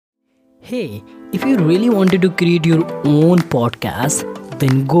Hey, if you really wanted to create your own podcast,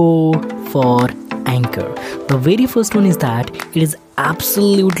 then go for Anchor. The very first one is that it is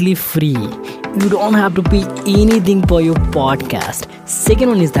absolutely free. You don't have to pay anything for your podcast. Second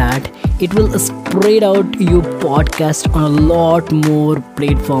one is that it will spread out your podcast on a lot more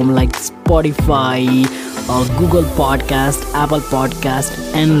platform like Spotify, Google Podcast, Apple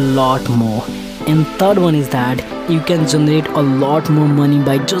Podcast, and lot more. And third one is that you can generate a lot more money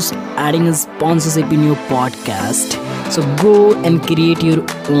by just adding a sponsorship in your podcast. So go and create your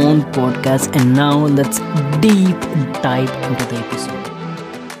own podcast. And now let's deep dive into the episode.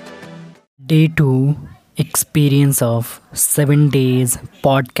 Day 2 experience of 7 days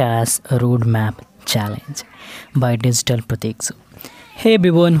podcast roadmap challenge by Digital Pratik. Hey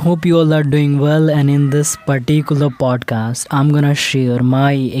everyone, hope you all are doing well, and in this particular podcast I'm gonna share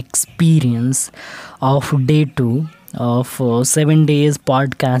my experience of day 2 of 7 days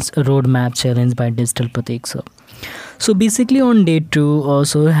podcast roadmap challenge by Digital Pratik. So basically on day 2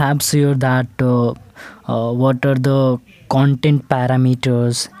 also helps you that what are the content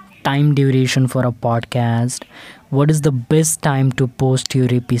parameters, time duration for a podcast, what is the best time to post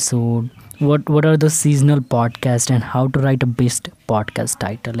your episode, what are the seasonal podcast, and how to write a best podcast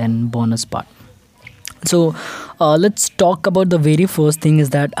title and bonus part. So let's talk about the very first thing is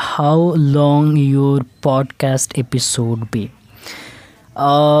that how long your podcast episode be.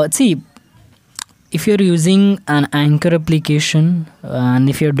 See, if you're using an Anchor application and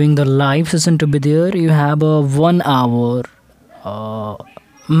if you're doing the live session to be there, you have a 1 hour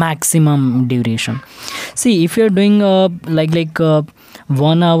maximum duration. See, if you're doing like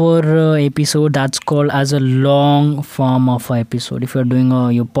 1 hour episode, that's called as a long form of a episode. If you're doing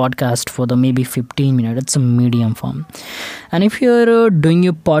your podcast for the maybe 15 minutes, it's a medium form. And if you're doing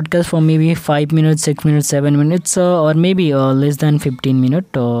your podcast for maybe 5 minutes, 6 minutes, 7 minutes, or maybe less than 15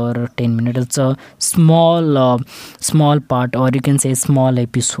 minutes or 10 minutes, it's a small part, or you can say small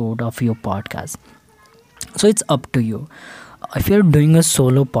episode of your podcast. So it's up to you. If you're doing a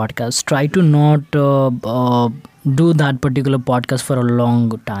solo podcast, try to not do that particular podcast for a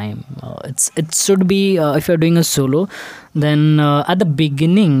long time. It should be if you're doing a solo, then at the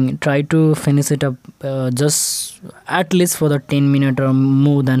beginning try to finish it up just at least for the 10 minute or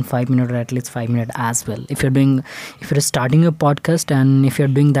more than 5 minutes, or at least 5 minutes as well. If you're starting a podcast and if you're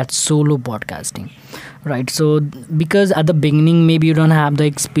doing that solo podcasting, right? So because at the beginning maybe you don't have the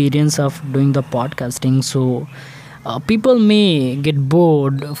experience of doing the podcasting, so people may get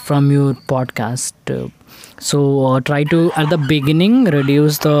bored from your podcast. So try to at the beginning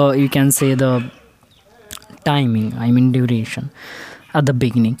reduce the, you can say, the timing, I mean duration at the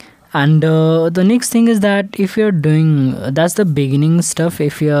beginning. And the next thing is that if you're doing, that's the beginning stuff.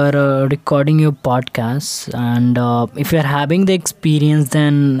 If you're recording your podcast and if you're having the experience,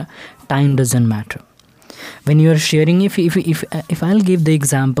 then time doesn't matter. When you are sharing, if I'll give the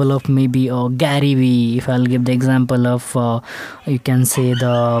example of maybe Gary Vee, if I'll give the example of you can say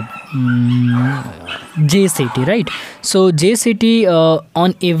the J City, right? So J City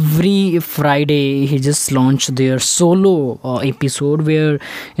on every Friday he just launched their solo episode where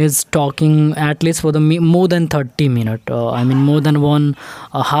he's talking at least for the more than 30 minutes, I mean more than one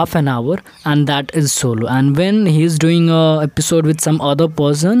half an hour, and that is solo. And when he's doing a episode with some other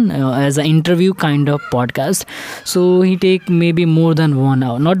person as an interview kind of podcast, so he take maybe more than 1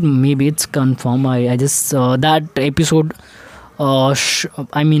 hour, not maybe, it's confirmed. I just that episode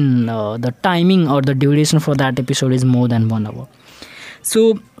the timing or the duration for that episode is more than 1 hour.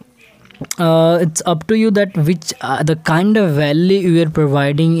 So it's up to you that which the kind of value you are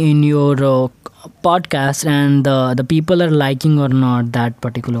providing in your podcast, and the people are liking or not that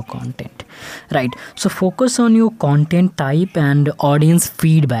particular content, right? So focus on your content type and audience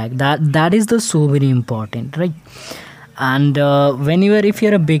feedback. That is the so very important, right? And if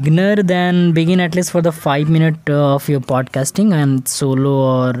you're a beginner, then begin at least for the 5 minutes of your podcasting and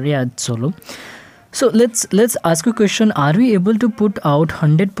solo, or it's solo. So let's ask a question. Are we able to put out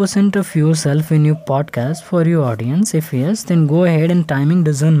 100% of yourself in your podcast for your audience? If yes, then go ahead, and timing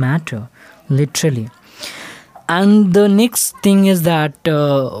doesn't matter, literally. And the next thing is that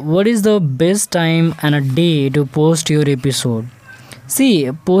what is the best time and a day to post your episode?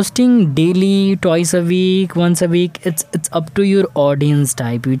 See, posting daily, twice a week, once a week, it's up to your audience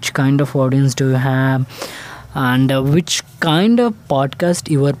type. Which kind of audience do you have, and which kind of podcast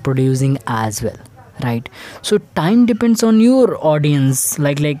you are producing as well, right? So time depends on your audience.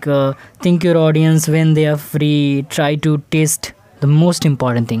 Think your audience when they are free. Try to test the most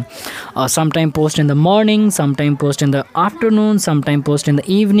important thing. Sometime post in the morning, sometime post in the afternoon, sometime post in the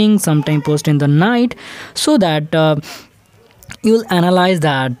evening, sometime post in the night, so that you'll analyze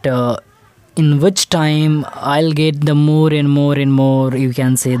that in which time I'll get the more and more and more, you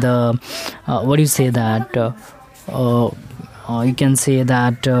can say the what do you say that uh, you can say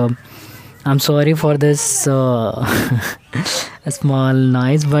that I'm sorry for this a small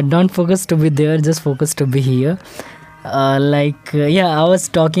noise, but don't focus to be there, just focus to be here. Yeah, I was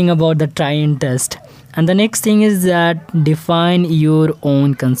talking about the try and test. And the next thing is that define your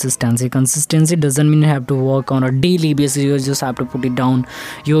own consistency doesn't mean you have to work on a daily basis, you just have to put it down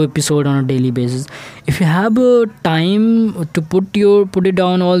your episode on a daily basis. If you have a time to put it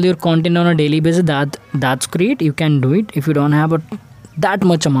down all your content on a daily basis, that's great, you can do it. If you don't have that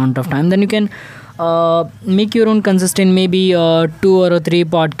much amount of time, then you can make your own consistent, maybe 2 or 3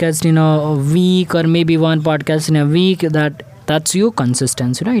 podcasts in a week, or maybe 1 podcast in a week. That's your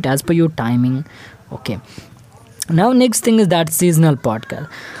consistency, right, as per your timing. Okay, now next thing is that seasonal podcast.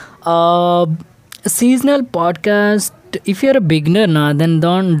 uh Seasonal podcast, if you're a beginner now, then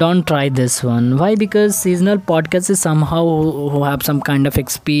don't try this one. Why? Because seasonal podcast is somehow who have some kind of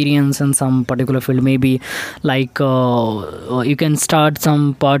experience in some particular field, maybe like you can start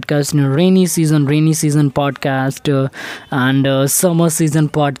some podcast in rainy season podcast, and summer season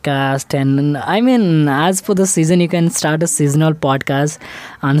podcast. And I mean, as for the season, you can start a seasonal podcast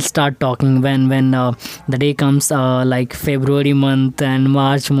and start talking when the day comes, like February month and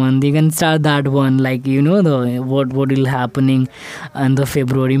March month, you can start that one, like the what will happening in the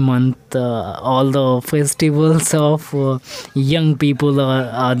February month. All the festivals of young people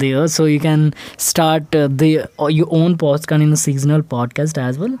are there, so you can start your own podcast in a seasonal podcast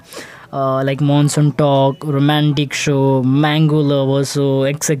as well. Like monsoon talk, romantic show, mango lover show,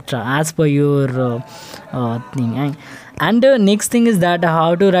 etc., as per your thing. And next thing is that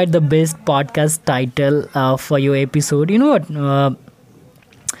how to write the best podcast title for your episode. You know what,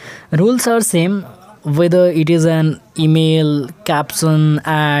 rules are same whether it is an email, caption,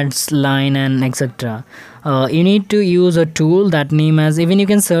 ads, line, and etc. You need to use a tool that name as, even you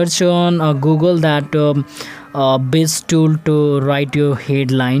can search on Google that best tool to write your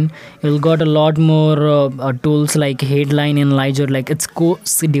headline. You'll got a lot more tools like headline analyzer, like it's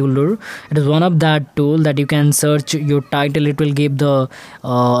co-scheduler. It is one of that tool that you can search your title. It will give the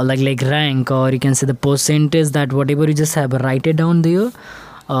like rank, or you can say the percentage that whatever you just have, write it down there.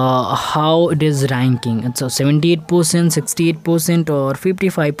 How it is ranking, it's a 78%, 68%, or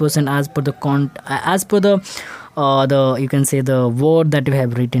 55% as per the you can say the word that you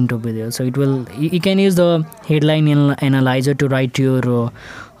have written to be there. So it will, you can use the headline analyzer to write your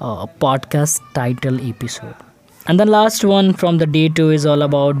podcast title episode. And the last one from the Day2 is all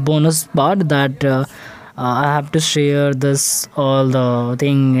about bonus part, that I have to share this all the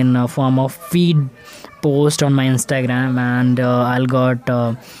thing in a form of feed post on my Instagram, and I'll got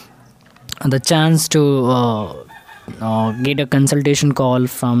the chance to get a consultation call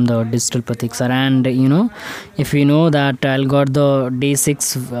from the digital Pratik sir. And if you know that I'll got the day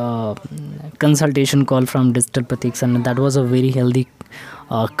 6 consultation call from digital Pratik sir, and that was a very healthy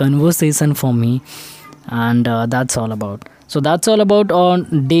conversation for me. And that's all about. So that's all about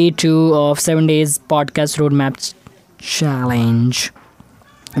on day 2 of 7 days podcast roadmap challenge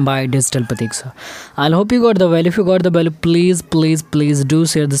by digital Pratik sir. I hope you got the value. If you got the value, please do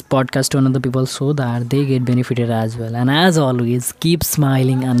share this podcast to another people so that they get benefited as well. And as always, keep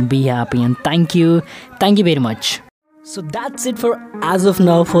smiling and be happy. And thank you very much. So that's it for as of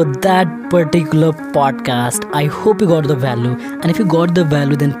now for that particular podcast. I hope you got the value, and if you got the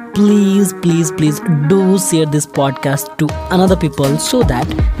value, then please do share this podcast to another people so that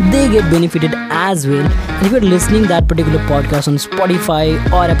they get benefited as well. And if you're listening that particular podcast on Spotify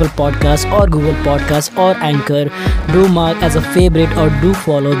or Apple Podcasts or Google Podcasts or Anchor, do mark as a favorite or do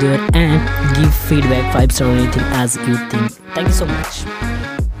follow there and give feedback, 5-star or anything as you think. Thank you so much.